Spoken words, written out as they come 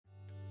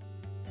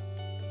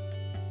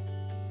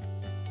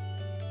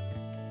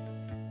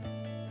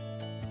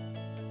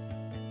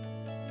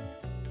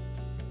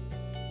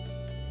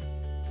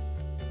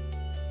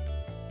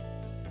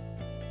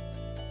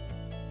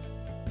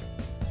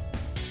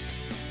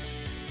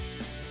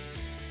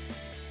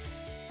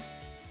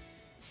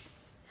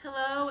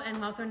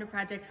welcome to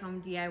Project Home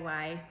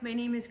DIY. My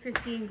name is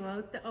Christine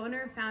Gloat, the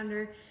owner,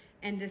 founder,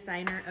 and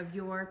designer of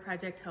your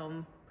Project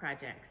Home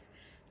projects.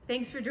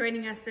 Thanks for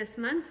joining us this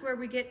month where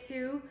we get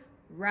to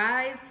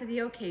rise to the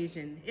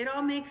occasion. It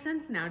all makes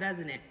sense now,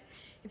 doesn't it?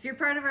 If you're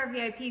part of our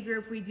VIP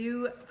group, we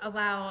do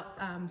allow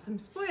some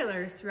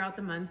spoilers throughout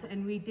the month,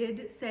 and we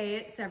did say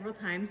it several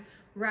times,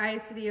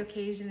 rise to the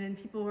occasion,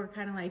 and people were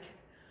kind of like,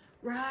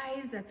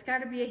 rise, that's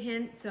gotta be a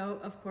hint. So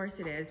of course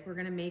it is. We're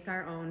gonna make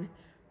our own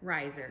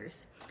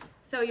risers.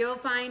 So you'll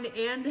find,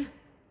 and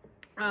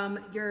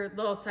your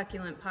little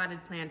succulent potted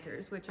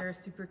planters, which are a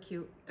super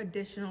cute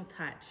additional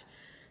touch.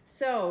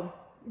 So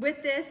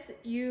with this,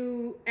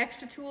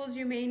 extra tools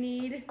you may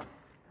need,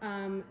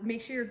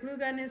 make sure your glue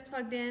gun is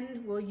plugged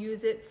in. We'll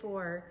use it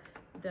for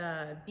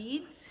the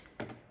beads.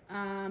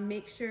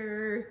 Make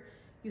sure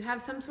you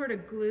have some sort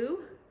of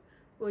glue.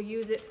 We'll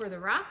use it for the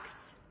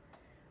rocks.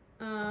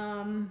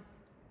 And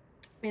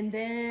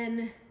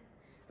then,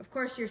 of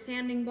course, your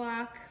sanding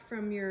block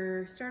from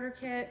your starter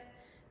kit,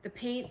 the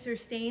paints or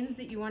stains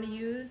that you want to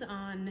use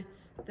on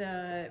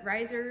the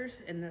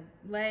risers and the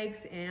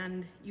legs,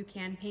 and you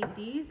can paint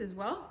these as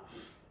well.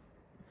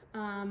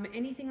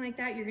 Anything like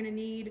that you're gonna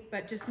need,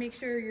 but just make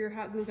sure your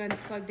hot glue gun's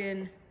plugged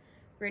in,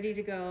 ready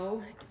to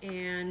go,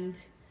 and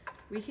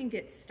we can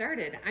get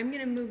started. I'm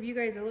gonna move you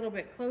guys a little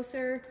bit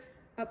closer,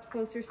 up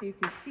closer, so you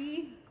can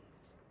see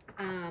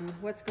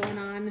what's going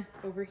on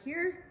over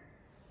here,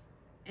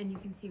 and you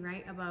can see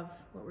right above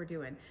what we're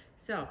doing.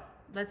 So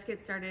let's get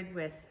started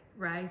with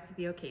rise to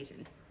the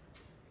occasion.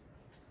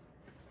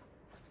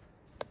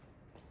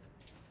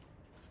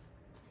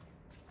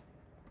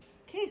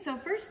 Okay, so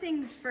first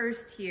things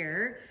first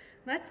here,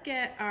 let's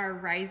get our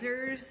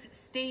risers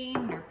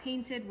stained or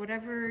painted,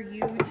 whatever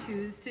you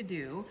choose to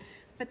do.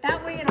 But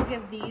that way it'll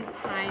give these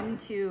time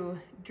to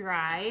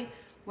dry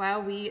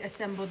while we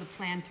assemble the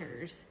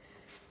planters.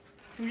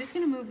 So I'm just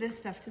gonna move this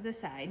stuff to the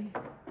side.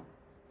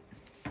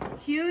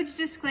 Huge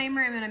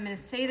disclaimer, and I'm gonna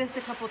say this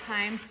a couple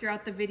times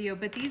throughout the video,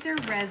 but these are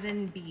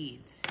resin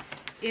beads.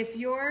 If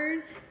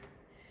yours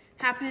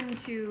happen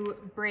to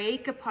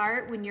break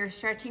apart when you're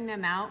stretching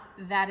them out,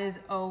 that is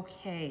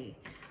okay.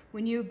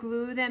 When you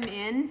glue them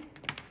in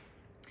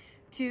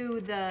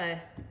to the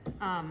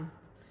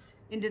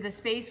into the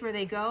space where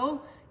they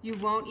go, you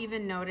won't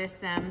even notice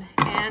them.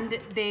 And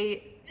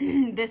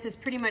this is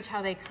pretty much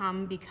how they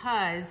come,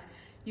 because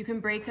you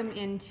can break them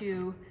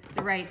into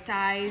the right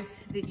size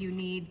that you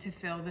need to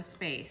fill the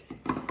space.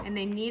 And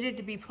they needed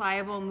to be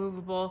pliable,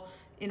 movable,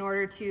 in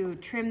order to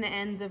trim the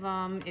ends of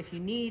them if you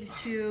need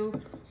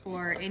to,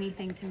 or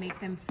anything to make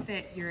them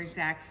fit your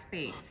exact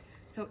space.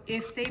 So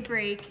if they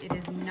break, it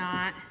is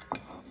not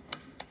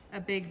a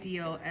big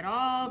deal at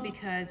all,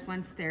 because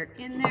once they're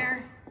in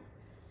there,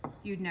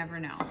 you'd never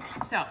know.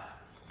 So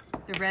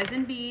the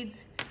resin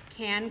beads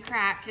can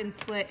crack and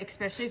split,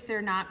 especially if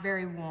they're not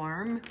very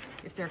warm.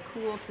 If they're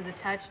cool to the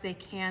touch, they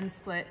can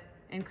split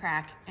and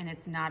crack, and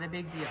it's not a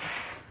big deal.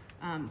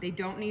 They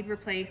don't need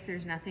replaced.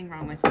 There's nothing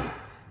wrong with them.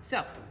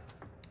 So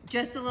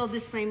just a little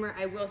disclaimer,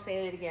 I will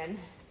say that again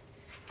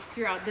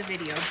throughout the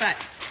video, but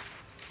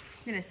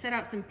I'm gonna set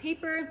out some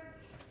paper.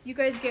 You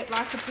guys get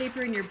lots of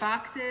paper in your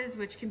boxes,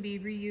 which can be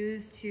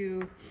reused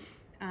to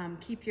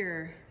keep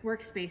your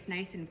workspace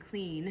nice and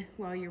clean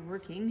while you're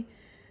working.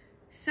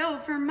 So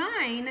for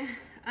mine,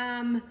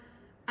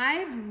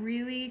 I've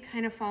really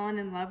kind of fallen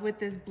in love with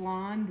this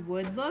blonde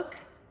wood look.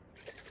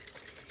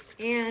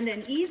 And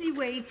an easy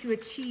way to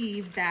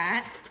achieve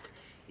that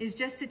is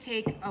just to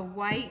take a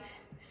white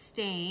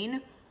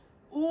stain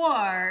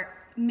or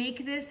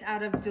make this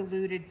out of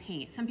diluted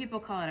paint. Some people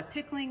call it a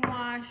pickling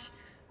wash.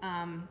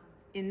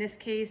 In this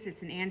case,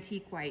 it's an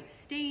antique white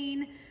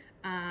stain.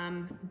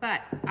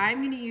 But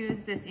I'm gonna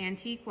use this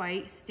antique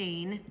white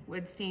stain,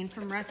 wood stain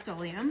from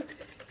Rust-Oleum.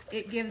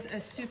 It gives a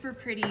super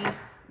pretty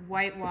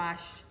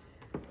whitewashed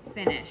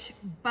finish,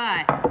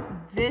 but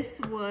this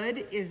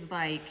wood is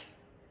like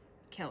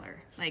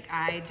killer. Like,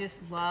 I just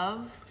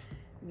love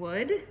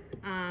wood,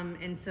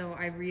 and so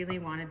I really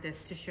wanted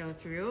this to show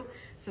through.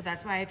 So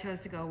that's why I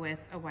chose to go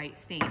with a white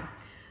stain.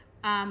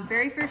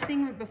 Very first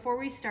thing before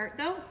we start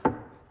though,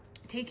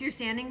 take your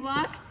sanding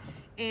block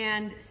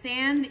and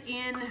sand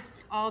in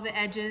all the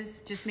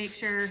edges. Just make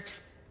sure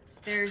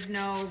there's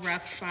no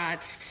rough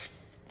spots.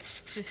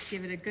 Just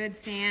give it a good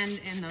sand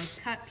in those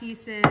cut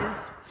pieces.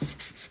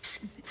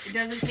 It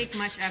doesn't take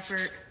much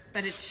effort,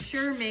 but it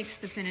sure makes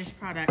the finished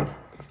product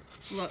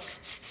look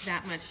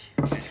that much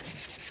better.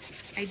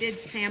 I did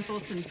sample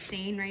some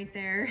stain right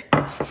there,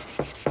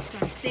 so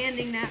I'm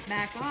sanding that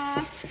back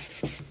off.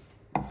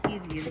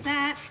 Easy as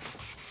that.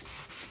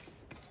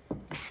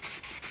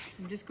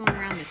 I'm just going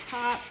around the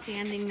top,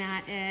 sanding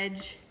that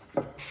edge,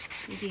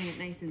 making it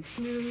nice and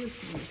smooth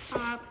on the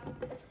top,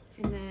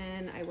 and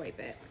then I wipe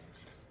it.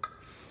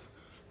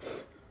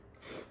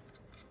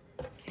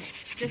 Okay.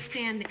 Just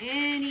sand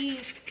any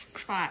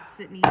spots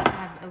that need to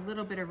have a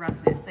little bit of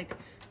roughness. Like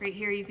right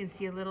here, you can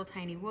see a little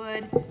tiny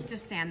wood.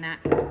 Just sand that.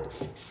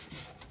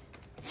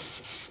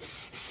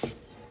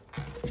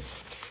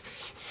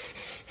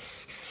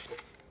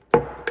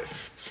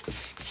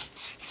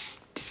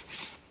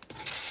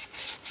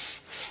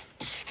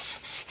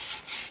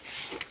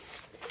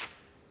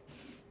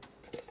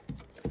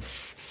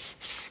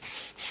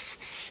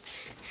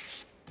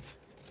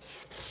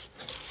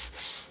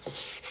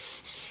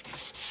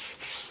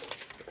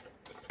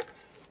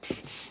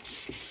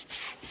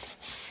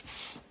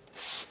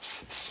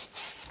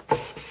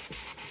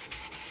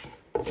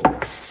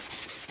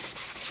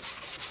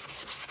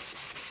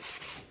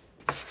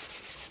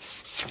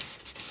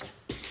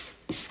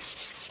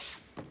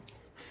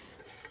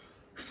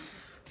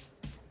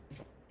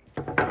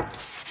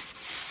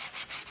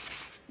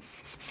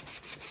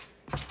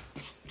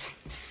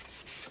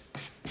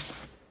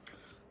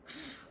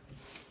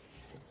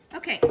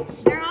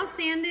 they're all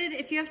sanded.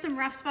 If you have some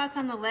rough spots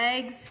on the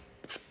legs,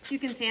 you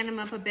can sand them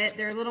up a bit.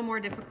 They're a little more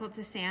difficult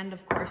to sand,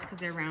 of course, because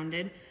they're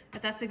rounded.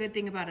 But that's a good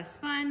thing about a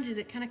sponge, is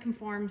it kind of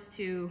conforms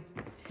to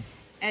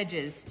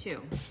edges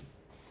too.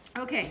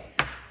 Okay,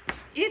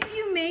 if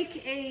you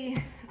make a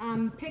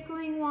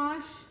pickling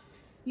wash,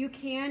 you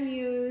can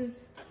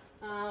use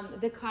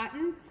the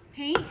cotton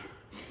paint,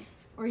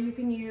 or you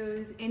can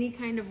use any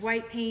kind of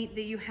white paint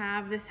that you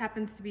have. This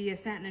happens to be a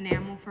satin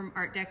enamel from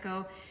Art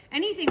Deco.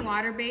 Anything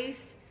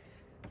water-based,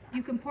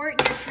 you can pour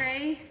it in your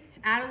tray,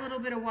 add a little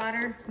bit of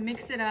water,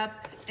 mix it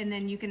up, and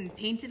then you can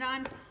paint it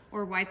on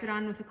or wipe it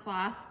on with a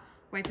cloth,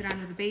 wipe it on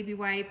with a baby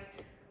wipe,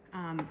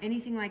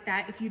 anything like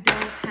that. If you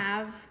don't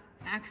have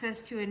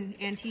access to an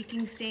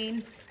antiquing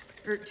stain,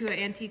 or to an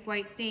antique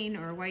white stain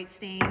or a white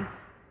stain,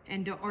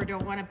 and don't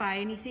want to buy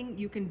anything,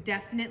 you can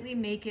definitely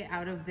make it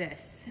out of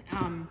this.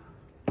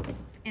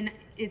 And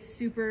it's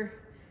super,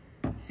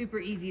 super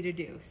easy to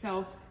do.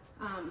 So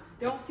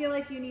don't feel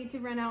like you need to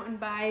run out and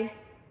buy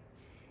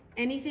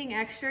anything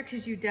extra,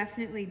 because you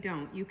definitely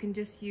don't. You can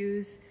just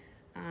use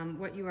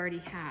what you already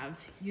have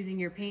using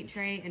your paint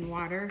tray and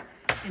water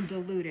and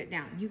dilute it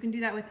down. You can do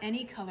that with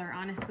any color,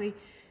 honestly.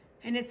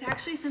 And it's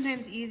actually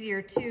sometimes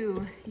easier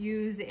to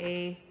use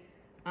a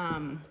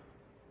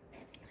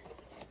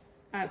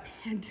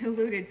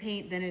diluted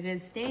paint than it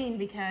is stain,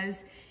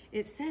 because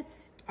it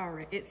sets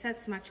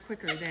much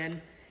quicker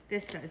than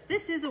this does.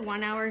 This is a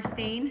 1 hour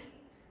stain.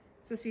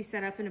 It's supposed to be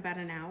set up in about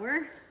an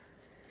hour.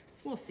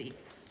 We'll see.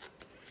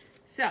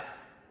 So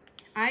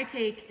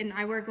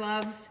I wear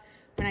gloves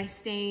when I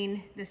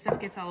stain. This stuff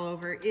gets all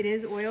over. It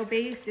is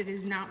oil-based, it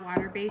is not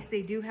water-based.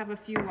 They do have a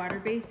few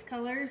water-based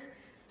colors.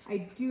 I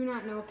do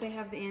not know if they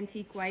have the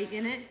antique white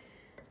in it,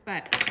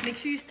 but make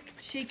sure you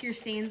shake your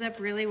stains up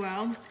really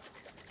well,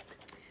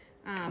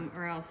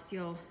 or else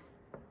you'll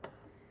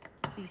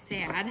be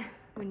sad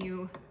when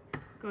you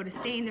go to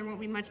stain. There won't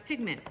be much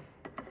pigment.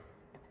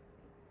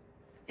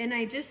 And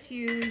I just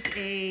use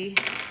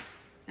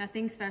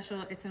nothing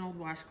special. It's an old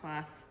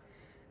washcloth.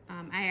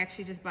 I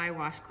actually just buy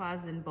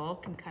washcloths in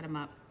bulk and cut them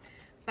up.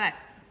 But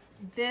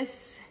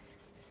this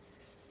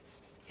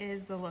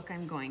is the look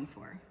I'm going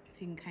for. So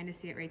you can kind of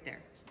see it right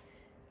there.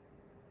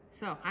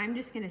 So I'm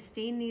just gonna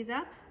stain these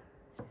up.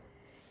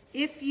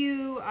 If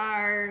you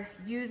are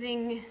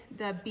using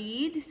the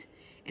beads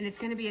and it's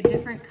gonna be a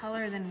different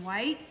color than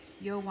white,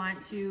 you'll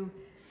want to,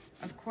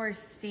 of course,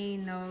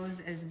 stain those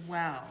as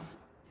well.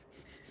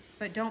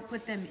 But don't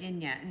put them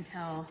in yet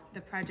until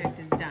the project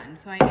is done.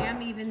 So I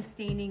am even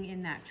staining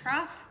in that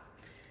trough.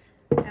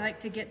 I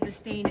like to get the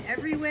stain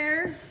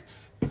everywhere,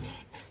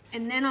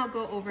 and then I'll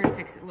go over and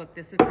fix it. Look,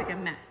 this looks like a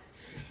mess,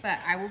 but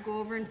I will go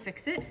over and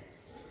fix it.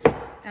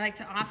 I like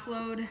to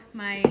offload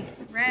my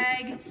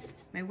rag,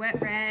 my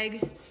wet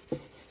rag,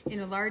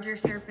 in a larger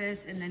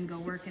surface, and then go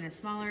work in a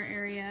smaller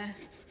area.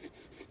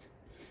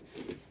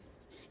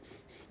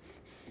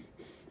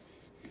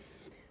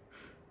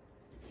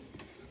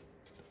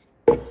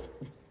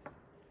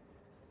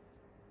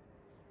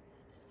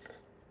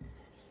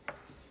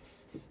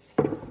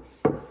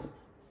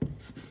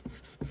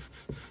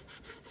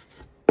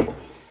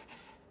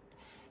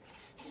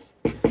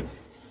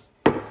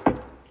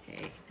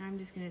 I'm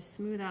just gonna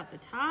smooth out the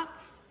top.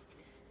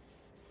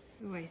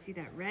 Oh, I see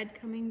that red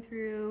coming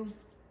through.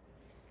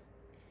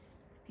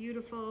 It's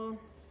beautiful.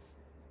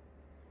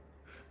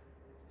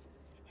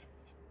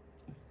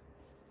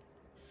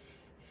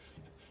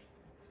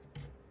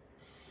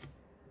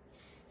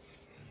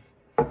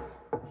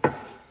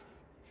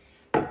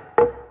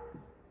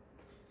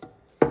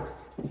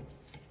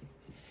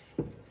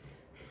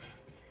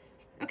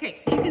 Okay,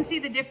 so you can see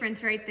the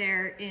difference right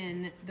there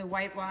in the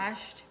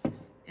whitewashed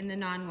and the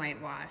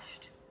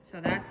non-whitewashed. So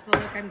that's the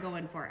look I'm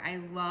going for. I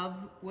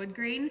love wood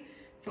grain,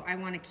 so I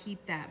want to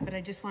keep that, but I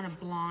just want to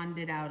blonde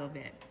it out a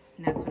bit.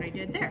 And that's what I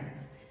did there.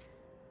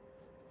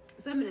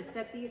 So I'm going to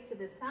set these to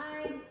the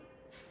side,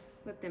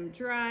 let them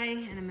dry,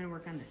 and I'm going to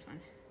work on this one.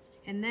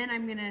 And then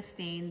I'm going to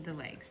stain the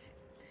legs.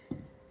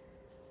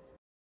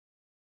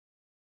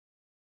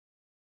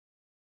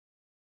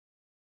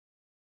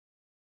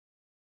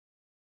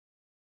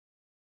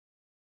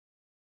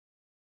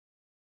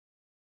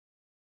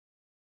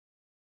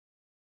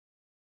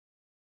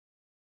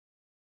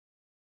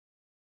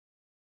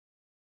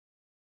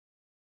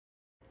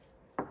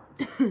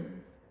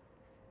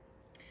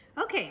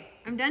 Okay,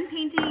 I'm done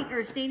painting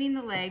or staining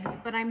the legs,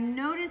 but I'm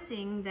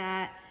noticing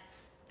that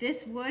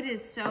this wood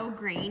is so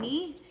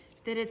grainy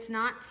that it's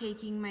not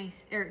taking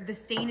the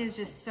stain is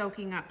just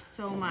soaking up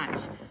so much.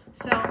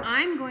 So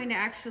I'm going to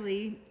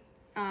actually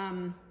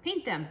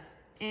paint them,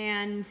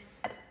 and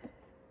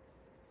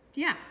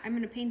yeah, I'm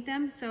gonna paint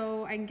them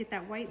so I can get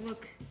that white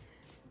look,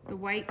 the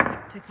white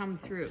to come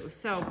through.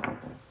 So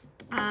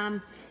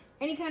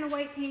any kind of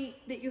white paint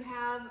that you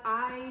have,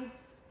 I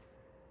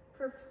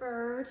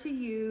prefer to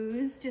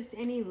use just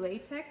any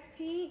latex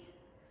paint.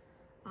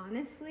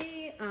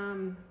 Honestly,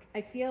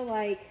 I feel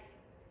like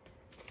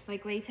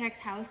latex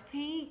house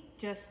paint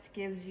just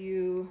gives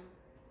you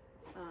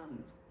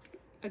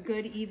a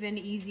good, even,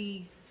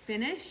 easy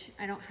finish.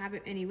 I don't have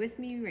any with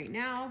me right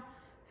now,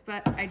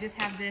 but I just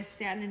have this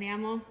satin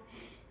enamel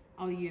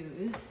I'll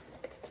use.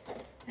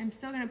 I'm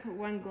still gonna put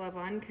one glove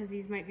on because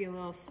these might be a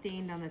little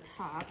stained on the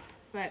top,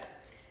 but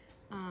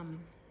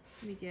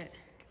let me get,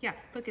 yeah,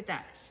 look at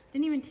that.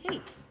 Didn't even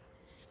take.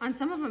 On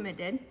some of them it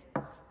did,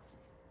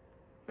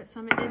 but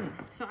some it didn't.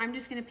 So I'm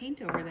just gonna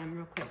paint over them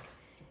real quick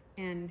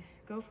and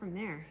go from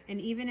there. And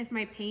even if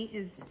my paint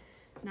is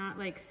not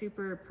like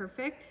super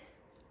perfect,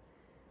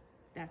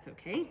 that's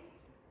okay.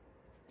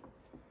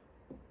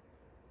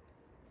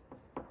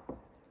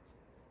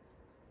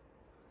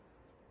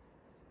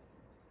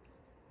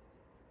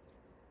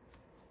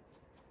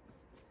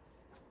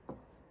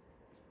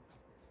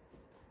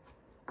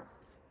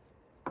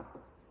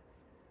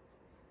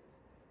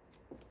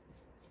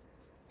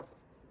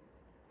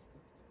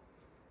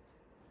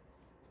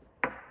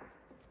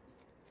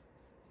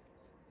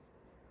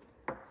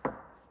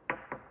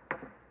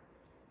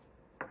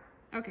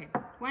 Okay,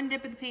 one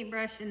dip of the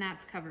paintbrush and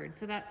that's covered.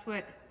 So that's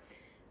what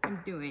I'm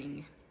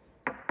doing.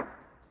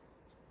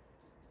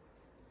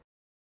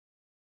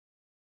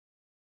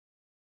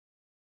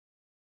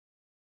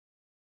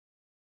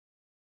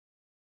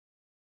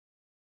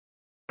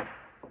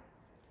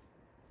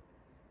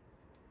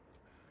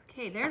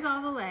 Okay, there's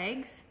all the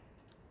legs.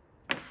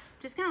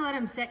 Just gonna let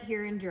them sit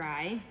here and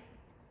dry.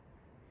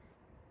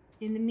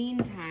 In the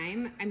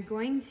meantime,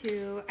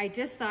 I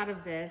just thought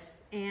of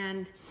this,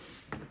 and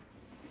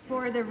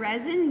for the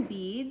resin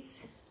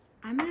beads,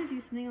 I'm gonna do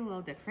something a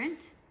little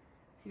different.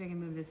 See if I can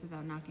move this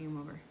without knocking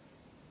them over.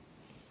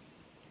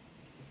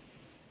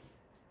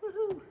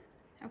 Woohoo!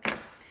 Okay,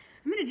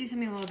 I'm gonna do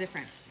something a little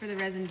different for the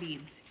resin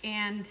beads.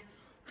 And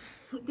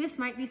this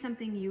might be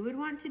something you would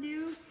want to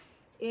do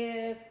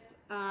if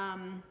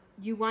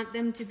you want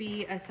them to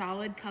be a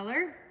solid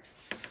color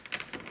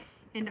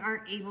and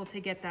aren't able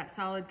to get that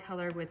solid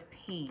color with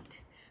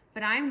paint.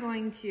 But I'm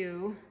going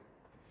to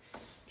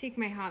take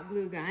my hot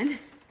glue gun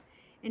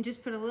and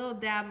just put a little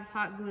dab of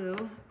hot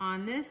glue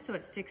on this so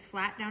it sticks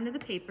flat down to the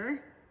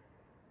paper.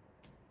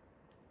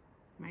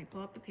 Might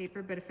pull up the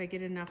paper, but if I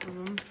get enough of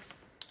them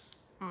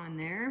on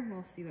there,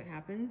 we'll see what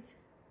happens.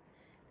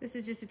 This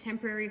is just a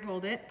temporary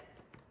hold it.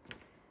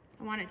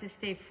 I want it to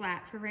stay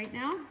flat for right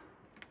now.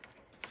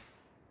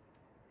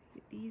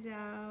 Get these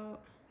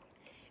out.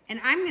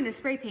 And I'm gonna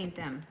spray paint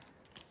them.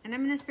 And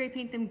I'm gonna spray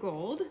paint them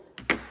gold.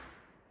 And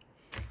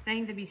I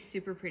think that'd be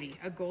super pretty.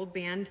 A gold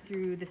band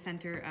through the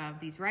center of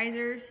these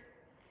risers.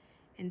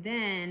 And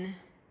then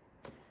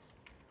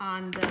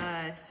on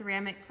the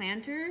ceramic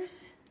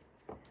planters,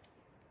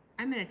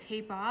 I'm gonna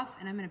tape off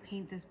and I'm gonna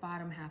paint this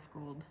bottom half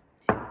gold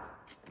too.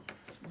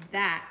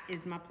 That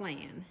is my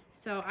plan.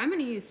 So I'm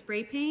gonna use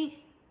spray paint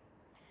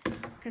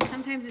because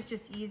sometimes it's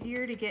just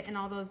easier to get in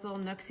all those little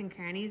nooks and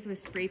crannies with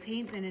spray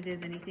paint than it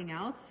is anything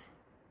else.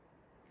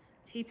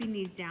 Taping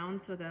these down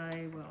so that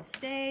they will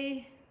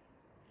stay.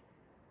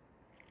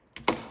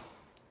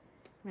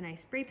 When I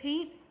spray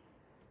paint,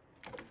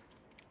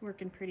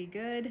 working pretty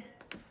good.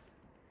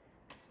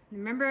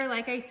 Remember,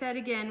 like I said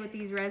again, with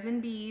these resin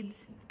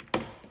beads,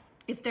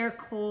 if they're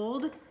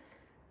cold,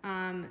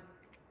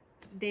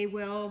 they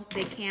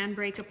can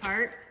break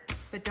apart,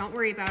 but don't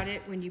worry about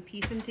it. When you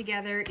piece them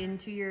together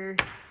into your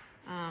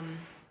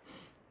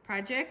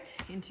project,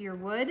 into your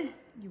wood,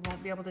 you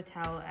won't be able to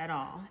tell at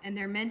all. And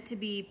they're meant to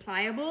be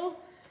pliable,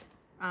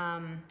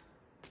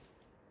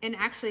 and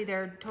actually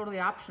they're totally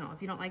optional.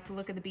 If you don't like the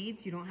look of the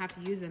beads, you don't have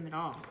to use them at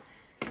all.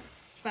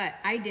 But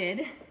I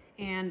did,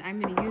 and I'm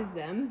gonna use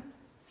them.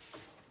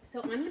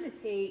 So I'm gonna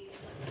take,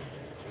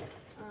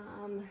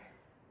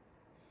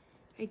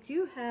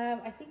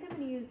 I think I'm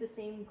gonna use the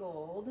same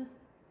gold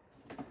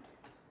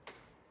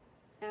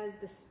as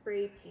the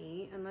spray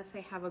paint, unless I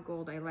have a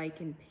gold I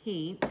like in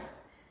paint.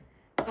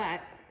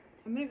 But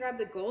I'm gonna grab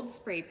the gold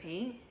spray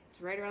paint.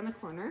 It's right around the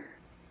corner.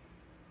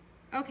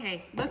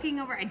 Okay, looking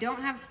over, I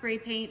don't have spray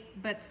paint,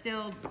 but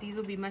still, these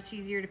will be much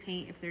easier to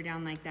paint if they're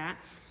down like that.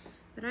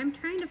 But I'm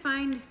trying to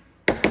find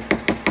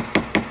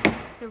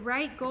the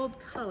right gold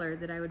color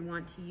that I would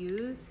want to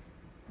use.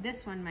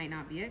 This one might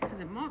not be it,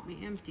 because it won't be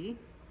empty.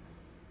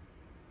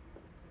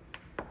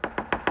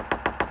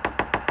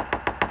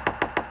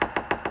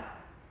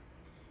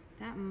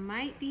 That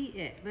might be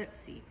it. Let's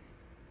see.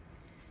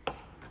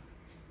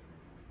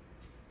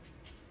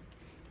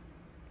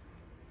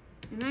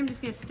 And I'm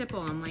just gonna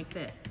stipple them like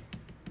this.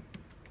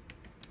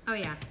 Oh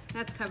yeah,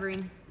 that's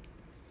covering.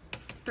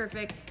 It's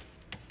perfect.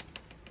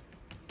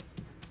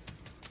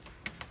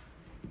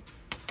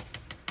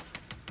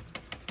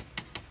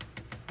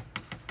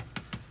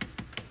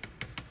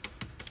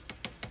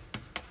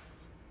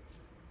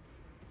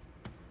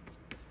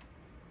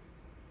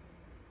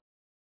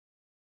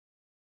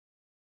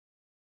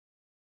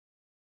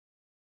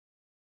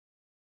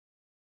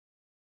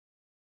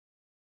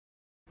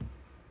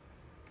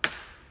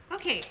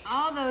 Okay,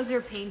 all those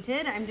are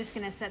painted. I'm just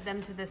gonna set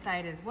them to the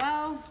side as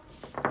well.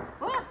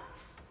 Oh,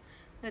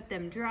 let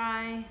them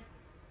dry.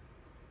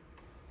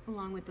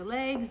 Along with the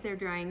legs, they're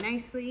drying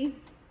nicely.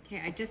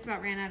 Okay, I just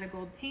about ran out of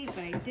gold paint,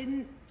 but I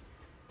didn't.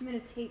 I'm gonna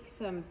take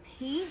some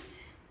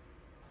paint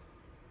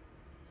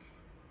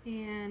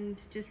And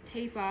just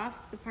tape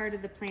off the part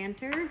of the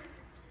planter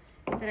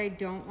that I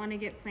don't want to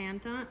get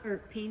paint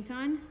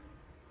on.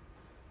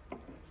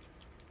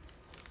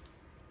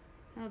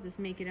 That'll just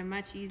make it a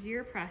much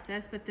easier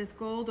process, but this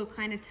gold will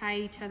kind of tie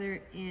each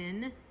other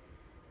in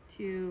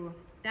to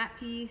that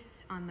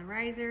piece on the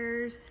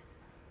risers.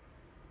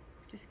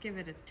 Just give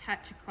it a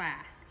touch of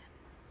class.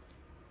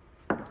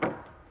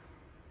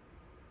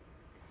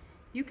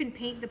 You can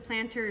paint the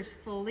planters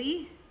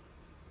fully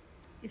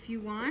if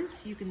you want.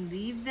 You can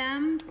leave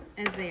them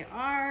as they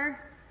are.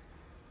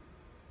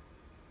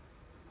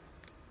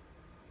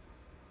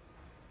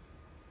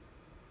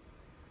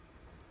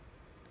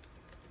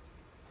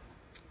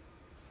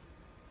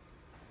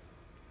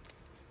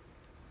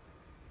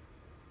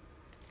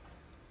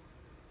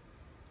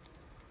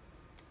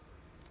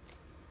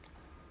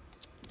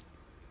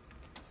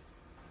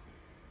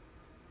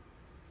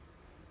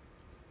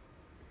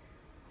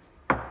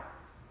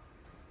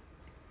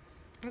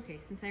 Okay,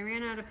 since I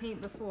ran out of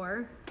paint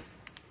before,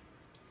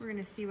 we're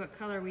gonna see what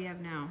color we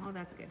have now. Oh,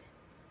 that's good.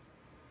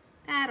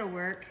 That'll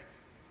work.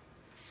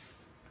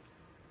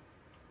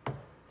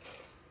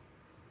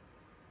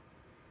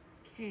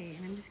 Okay,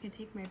 and I'm just gonna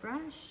take my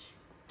brush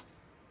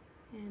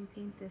and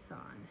paint this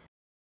on.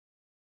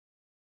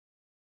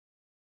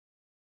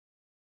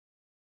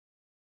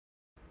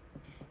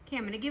 Okay,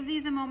 I'm gonna give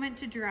these a moment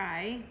to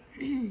dry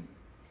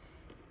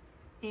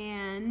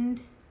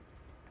and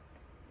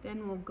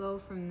then we'll go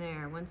from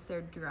there once they're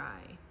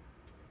dry.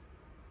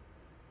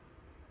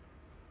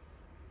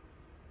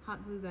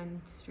 Hot glue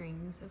gun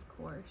strings, of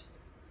course.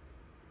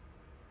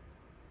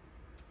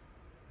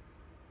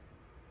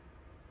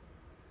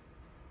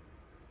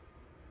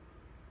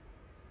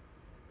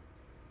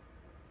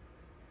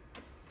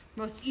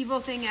 Most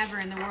evil thing ever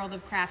in the world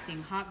of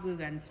crafting, hot glue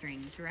gun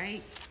strings,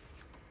 right?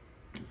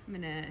 I'm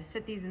gonna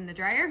set these in the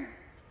dryer.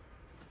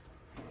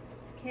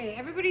 Okay,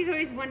 everybody's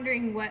always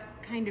wondering what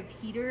kind of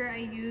heater I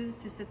use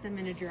to set them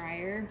in a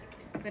dryer,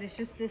 but it's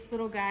just this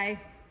little guy.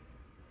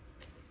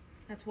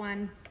 That's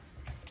one.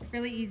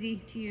 Really easy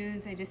to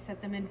use. I just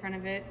set them in front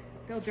of it.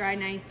 They'll dry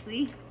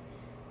nicely.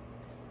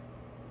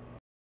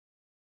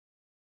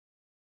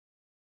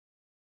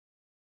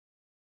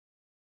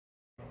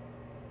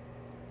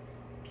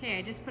 Okay,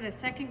 I just put a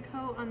second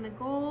coat on the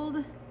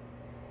gold,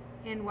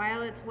 and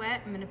while it's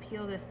wet, I'm gonna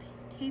peel this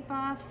tape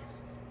off.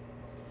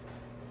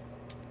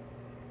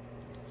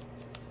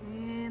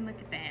 And look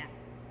at that.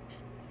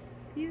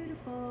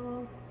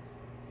 Beautiful.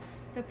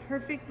 The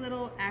perfect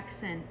little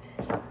accent.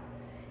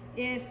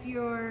 If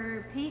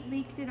your paint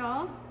leaked at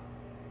all,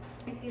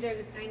 you see there's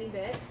a tiny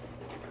bit.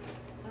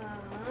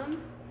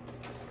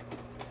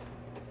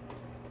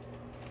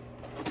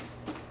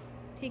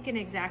 Take an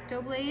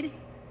X-Acto blade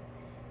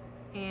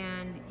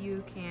and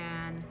you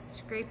can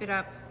scrape it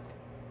up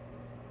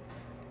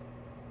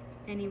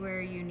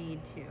anywhere you need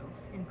to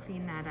and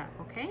clean that up,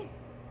 okay?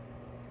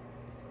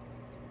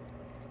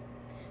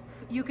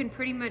 You can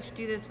pretty much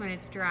do this when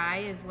it's dry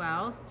as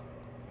well.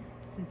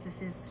 Since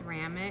this is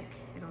ceramic,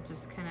 it'll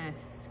just kind of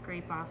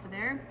scrape off of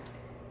there.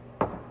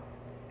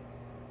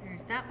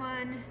 There's that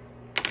one.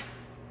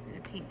 I'm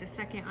gonna paint the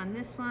second on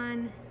this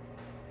one.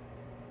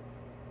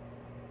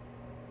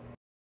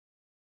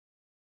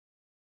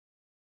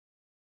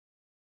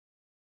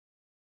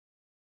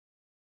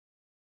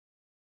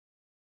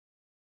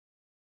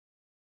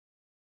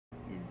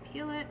 And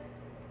peel it.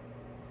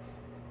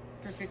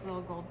 Perfect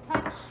little gold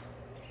touch.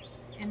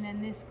 And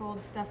then this gold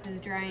stuff is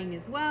drying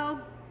as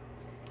well.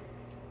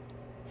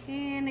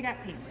 And I got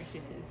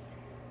paintbrushes.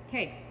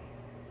 Okay,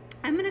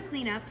 I'm gonna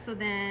clean up so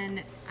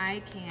then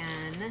I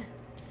can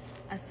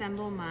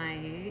assemble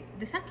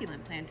the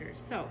succulent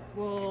planters. So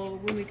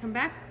when we come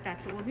back,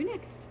 that's what we'll do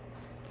next.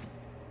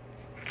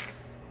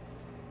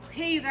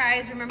 Hey you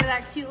guys, remember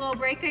that cute little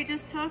break I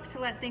just took to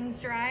let things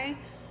dry?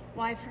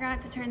 Well, I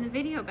forgot to turn the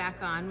video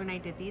back on when I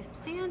did these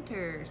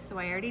planters, so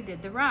I already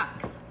did the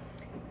rocks.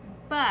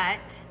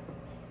 But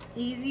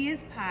easy as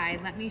pie,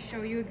 let me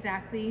show you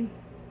exactly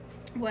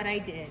what I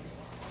did.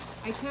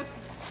 I took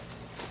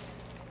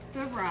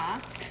the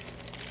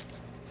rocks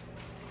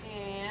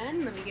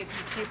and let me get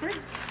this paper.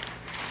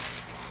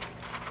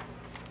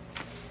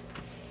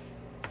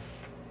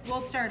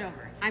 We'll start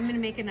over. I'm gonna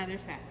make another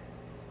set.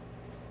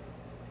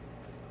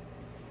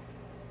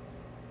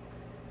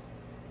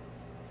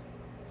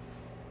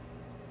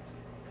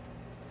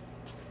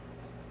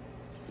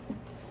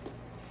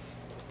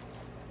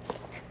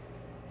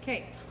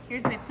 Okay,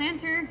 here's my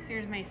planter,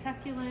 here's my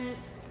succulent,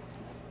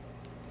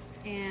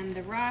 and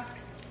the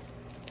rocks,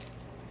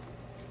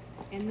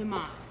 and the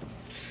moss.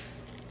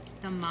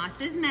 The moss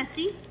is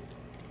messy.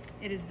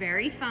 It is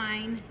very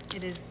fine.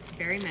 It is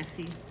very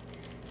messy.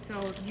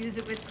 So use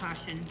it with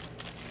caution.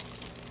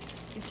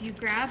 If you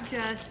grab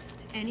just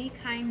any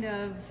kind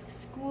of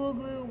school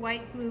glue,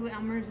 white glue,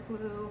 Elmer's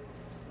glue,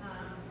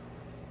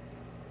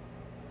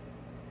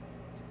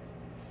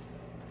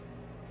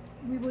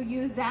 we will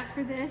use that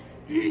for this,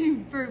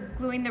 for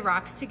gluing the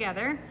rocks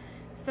together.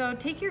 So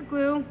take your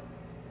glue,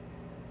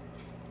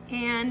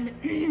 and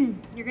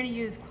you're gonna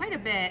use quite a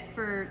bit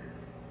for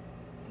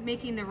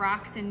making the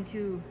rocks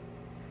into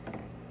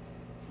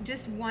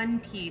just one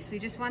piece. We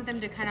just want them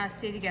to kind of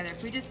stay together.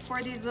 If we just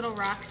pour these little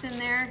rocks in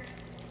there,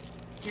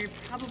 you're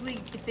probably,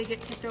 if they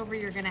get tipped over,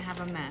 you're gonna have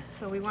a mess.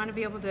 So we want to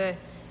be able to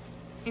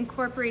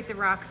incorporate the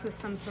rocks with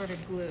some sort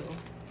of glue.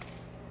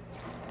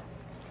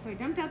 So I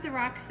dumped out the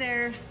rocks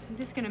there. I'm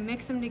just gonna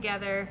mix them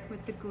together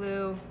with the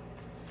glue.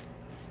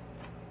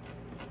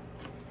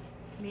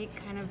 Make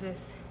kind of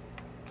this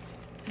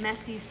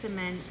messy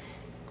cement.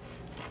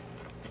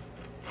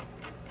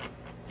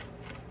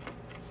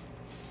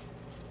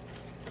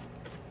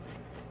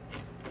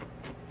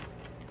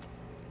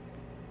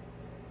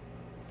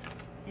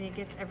 And it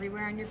gets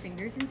everywhere on your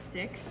fingers and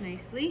sticks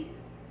nicely.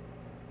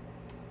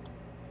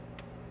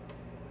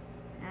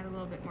 Add a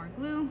little bit more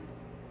glue.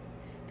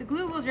 The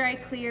glue will dry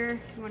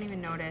clear, you won't even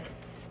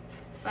notice,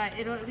 but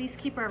it'll at least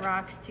keep our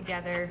rocks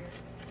together.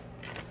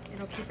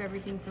 It'll keep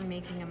everything from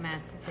making a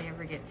mess if they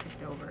ever get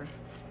tipped over.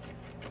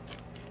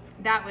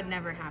 That would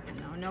never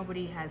happen though.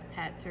 Nobody has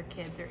pets or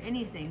kids or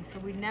anything, so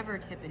we'd never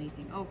tip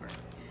anything over.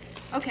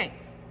 Okay,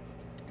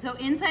 so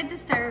inside the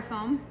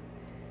styrofoam,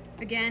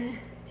 again,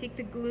 take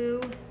the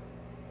glue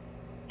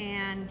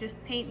and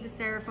just paint the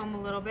styrofoam a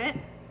little bit,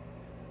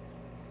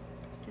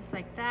 just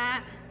like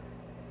that.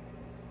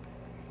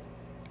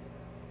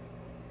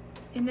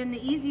 And then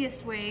the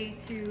easiest way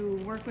to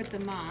work with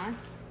the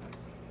moss,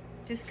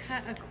 just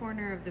cut a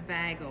corner of the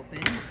bag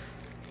open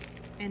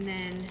and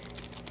then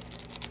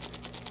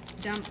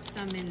dump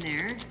some in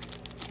there.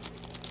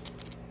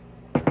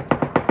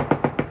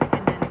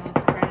 And then we'll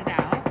spread it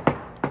out.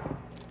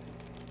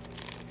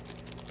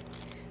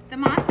 The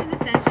moss is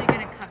essentially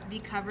going to be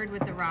covered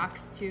with the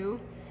rocks too,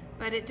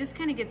 but it just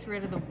kind of gets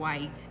rid of the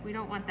white. We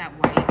don't want that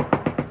white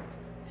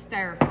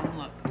styrofoam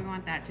look. We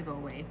want that to go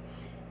away.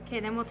 Okay,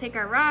 then we'll take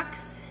our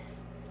rocks,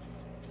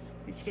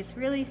 which gets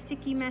really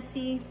sticky,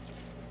 messy.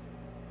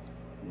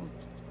 We'll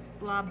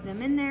blob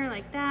them in there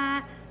like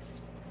that.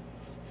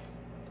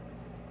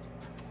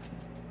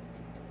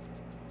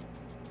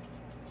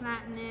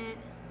 Flatten it.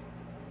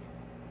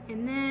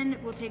 And then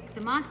we'll take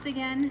the moss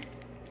again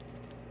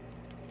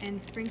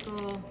and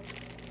sprinkle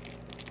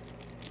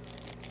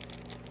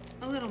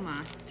a little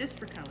moss, just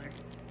for color.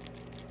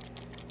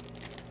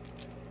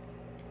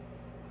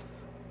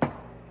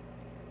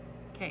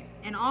 Okay,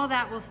 and all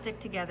that will stick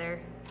together.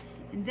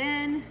 And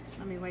then,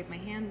 let me wipe my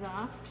hands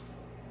off.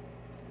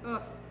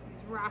 Oh,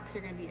 these rocks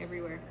are gonna be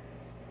everywhere.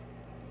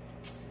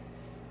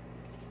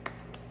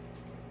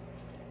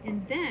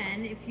 And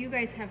then, if you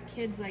guys have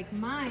kids like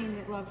mine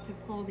that love to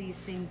pull these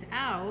things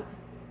out,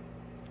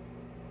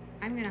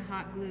 I'm gonna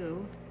hot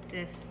glue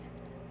this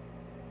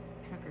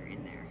sucker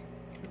in there.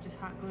 So just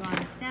hot glue on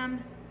the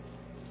stem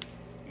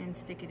and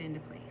stick it into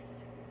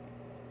place.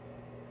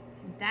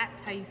 And that's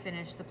how you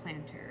finish the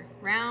planter.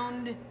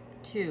 Round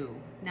 2,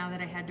 now that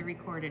I had to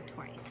record it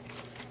twice.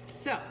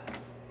 So,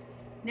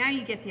 now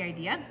you get the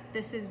idea.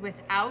 This is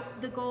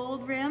without the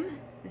gold rim.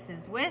 This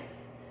is with.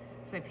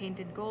 So I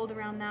painted gold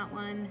around that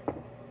one.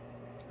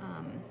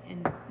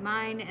 And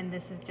mine, and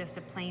this is just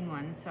a plain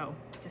one. So,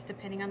 just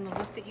depending on the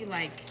look that you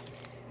like.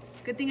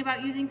 Good thing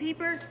about using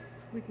paper,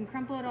 we can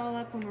crumple it all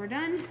up when we're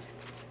done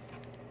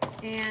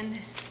and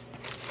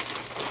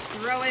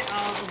throw it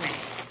all away.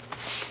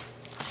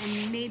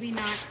 And maybe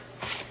not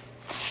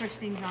push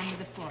things onto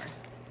the floor.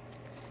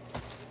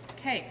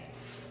 Okay,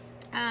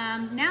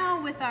 now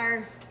with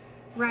our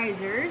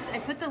risers, I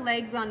put the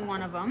legs on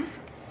one of them.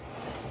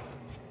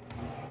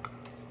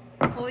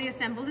 Fully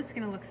assembled, it's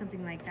gonna look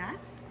something like that.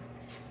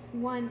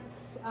 Once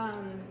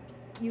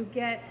you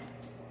get,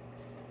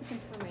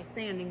 looking for my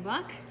sanding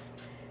block.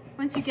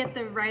 Once you get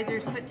the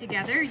risers put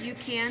together, you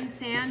can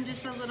sand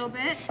just a little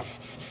bit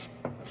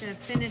to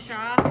finish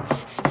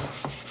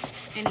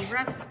off any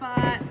rough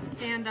spots,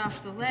 sand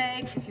off the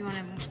legs if you want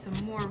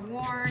some more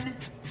worn.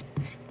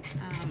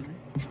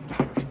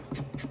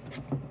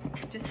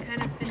 Just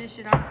kind of finish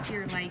it off to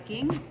your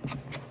liking.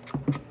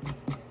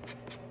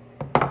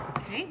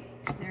 Okay,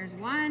 there's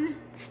one.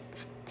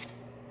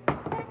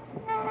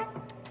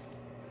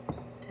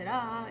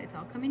 Ta-da, it's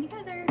all coming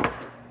together.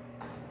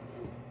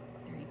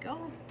 There you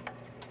go.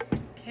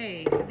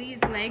 Okay, so these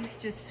legs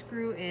just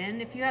screw in.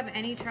 If you have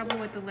any trouble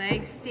with the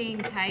legs staying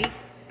tight,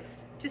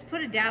 just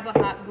put a dab of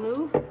hot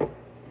glue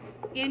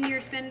in your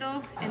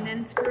spindle and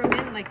then screw them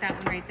in like that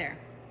one right there.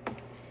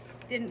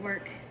 Didn't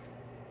work.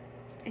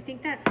 I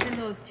think that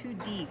spindle is too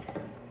deep.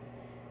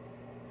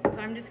 So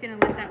I'm just gonna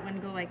let that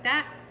one go like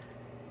that.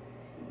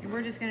 And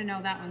we're just gonna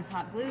know that one's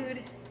hot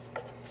glued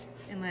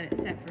and let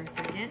it set for a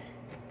second.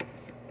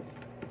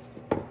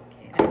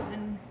 Okay, that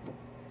one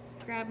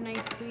grabbed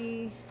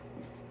nicely.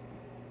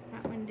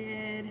 That one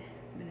did.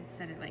 I'm gonna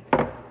set it like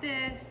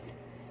this.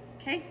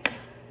 Okay.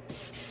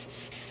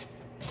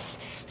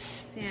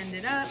 Sand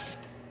it up.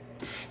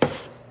 And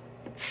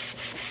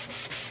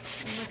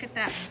look at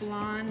that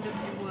blonde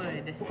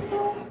wood.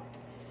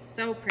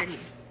 So pretty.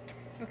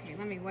 Okay,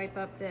 let me wipe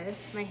up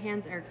this. My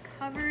hands are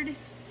covered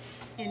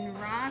in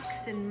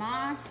rocks and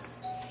moss.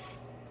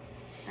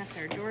 That's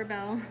our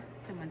doorbell.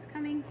 Someone's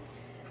coming.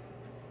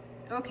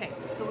 Okay,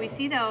 so we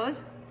see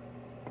those.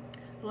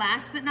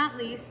 Last but not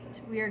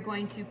least, we are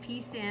going to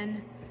piece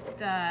in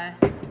the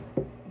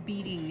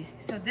beading.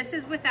 So this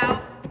is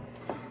without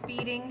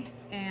beading,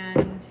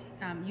 and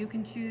you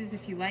can choose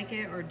if you like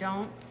it or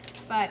don't,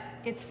 but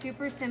it's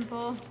super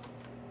simple.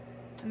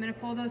 I'm gonna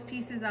pull those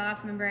pieces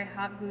off. Remember, I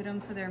hot glued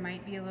them, so there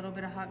might be a little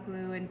bit of hot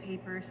glue and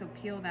paper, so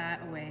peel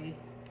that away.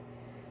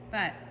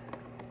 But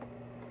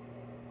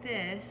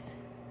this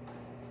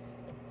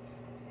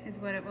is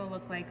what it will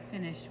look like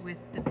finished with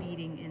the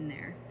beading in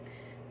there.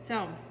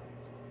 So,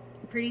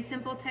 pretty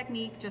simple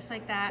technique, just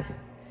like that.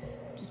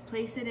 Just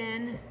place it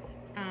in,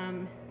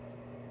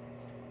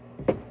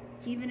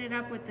 even it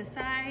up with the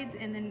sides,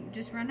 and then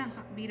just run a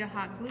bead of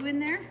hot glue in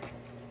there,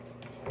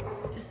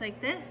 just like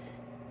this.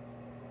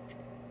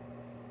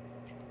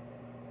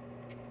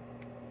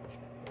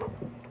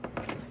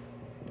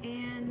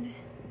 And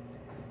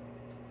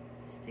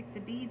stick the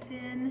beads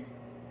in.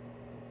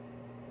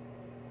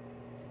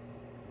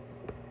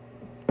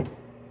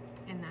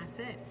 And that's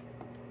it.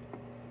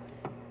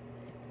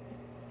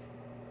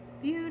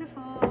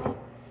 Beautiful.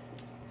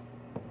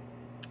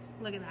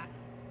 Look at that.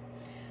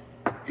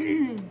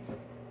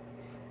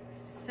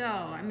 So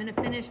I'm gonna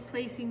finish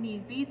placing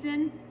these beads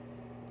in.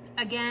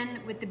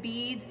 Again, with the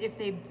beads, if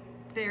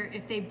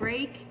they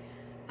break,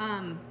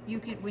 you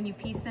can, when you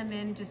piece them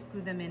in, just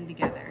glue them in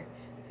together,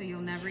 so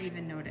you'll never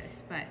even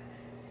notice. But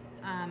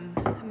I'm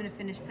gonna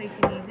finish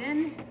placing these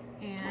in,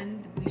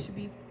 and we should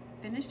be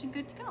finished and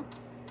good to go.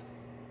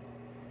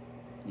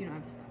 You don't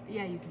have to stop it.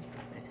 Yeah, you can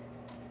stop it.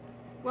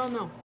 Well,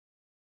 no.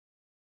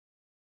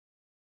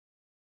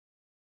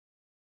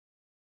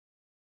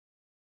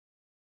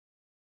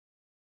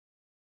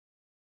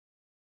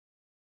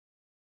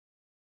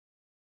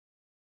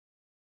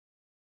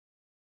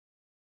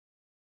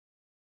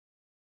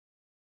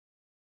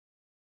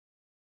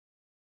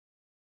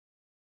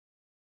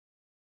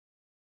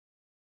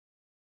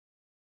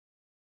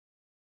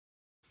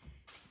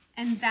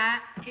 And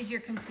that is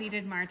your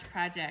completed March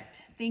project.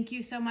 Thank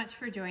you so much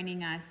for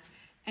joining us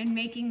and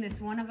making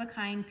this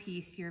one-of-a-kind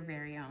piece your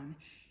very own.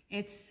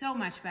 It's so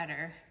much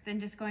better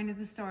than just going to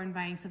the store and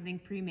buying something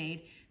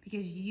pre-made,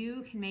 because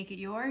you can make it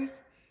yours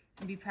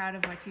and be proud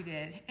of what you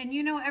did. And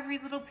you know every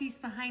little piece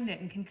behind it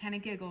and can kind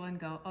of giggle and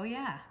go, oh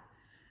yeah,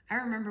 I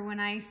remember when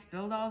I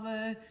spilled all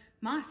the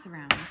moss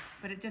around.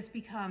 But it just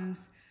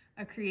becomes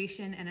a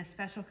creation and a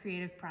special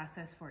creative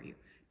process for you.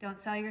 Don't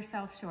sell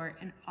yourself short,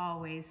 and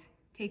always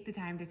take the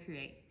time to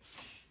create.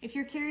 If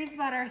you're curious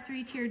about our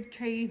three-tiered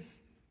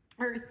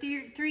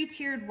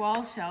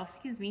wall shelf,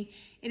 excuse me,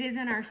 it is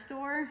in our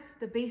store.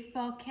 The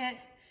baseball kit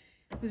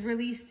was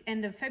released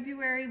end of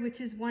February,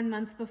 which is 1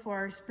 month before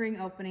our spring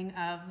opening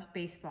of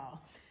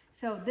baseball.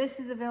 So this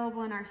is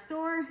available in our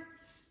store,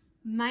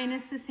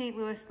 minus the St.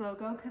 Louis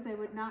logo, because I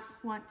would not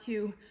want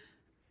to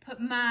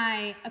put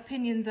my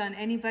opinions on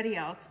anybody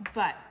else,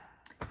 but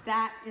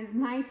that is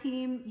my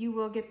team. You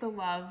will get the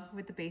love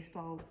with the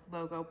baseball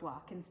logo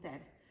block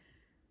instead.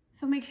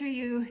 So make sure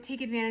you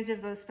take advantage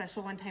of those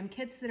special one-time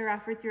kits that are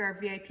offered through our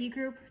VIP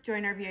group.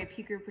 Join our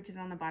VIP group, which is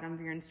on the bottom of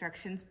your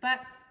instructions.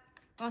 But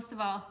most of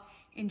all,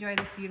 enjoy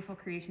this beautiful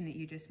creation that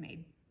you just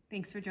made.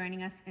 Thanks for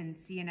joining us, and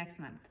see you next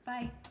month.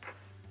 Bye.